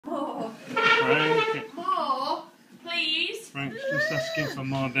Frank. More, please. Frank's just asking for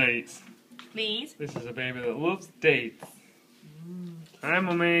more dates. Please. This is a baby that loves dates. Hi,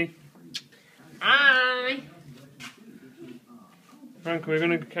 Mummy. Hi. Frank, are we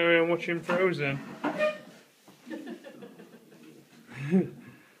going to carry on watching Frozen?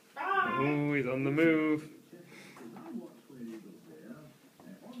 Oh, he's on the move.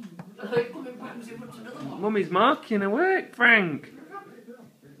 Mummy's marking her work, Frank.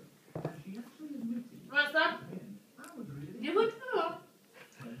 What's that? You would know.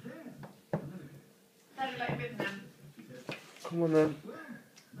 Come on then.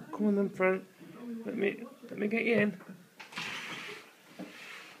 Come on then, Frank. Let me get you in.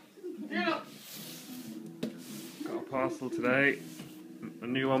 Yeah. Got a parcel today. A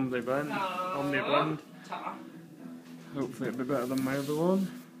new Omni blend. Hopefully it'll be better than my other one.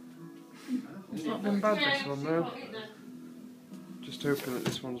 It's not been bad, this one though. Just hoping that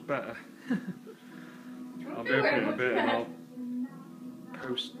this one's better. I'll be opening it a bit and I'll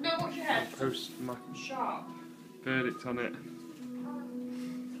post my verdict on it.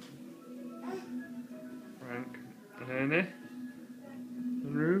 Frank and Ernie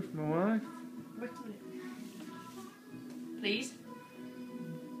and Ruth, my wife. Wait a minute. Please.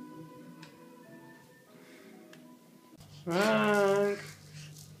 Frank,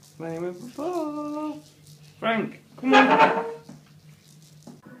 playing with the ball. Frank, come on.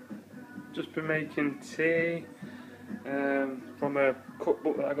 Just been making tea from a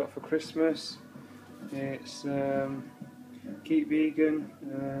cookbook that I got for Christmas. It's keep vegan,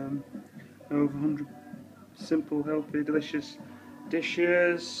 over 100 simple, healthy, delicious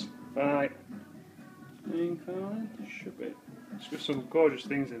dishes by should be. It's got some gorgeous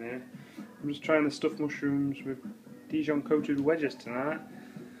things in here. I'm just trying the stuffed mushrooms with Dijon coated wedges tonight.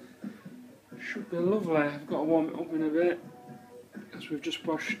 Should be lovely. I've got to warm it up in a bit because we've just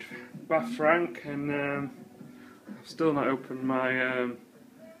washed bath Frank and I've still not opened my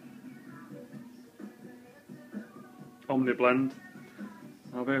Omni blend.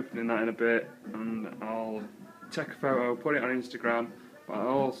 I'll be opening that in a bit and I'll take a photo, put it on Instagram, but I'll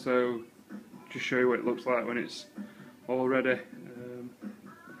also just show you what it looks like when it's all ready.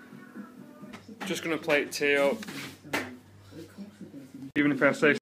 Just going to plate tea up, even if I say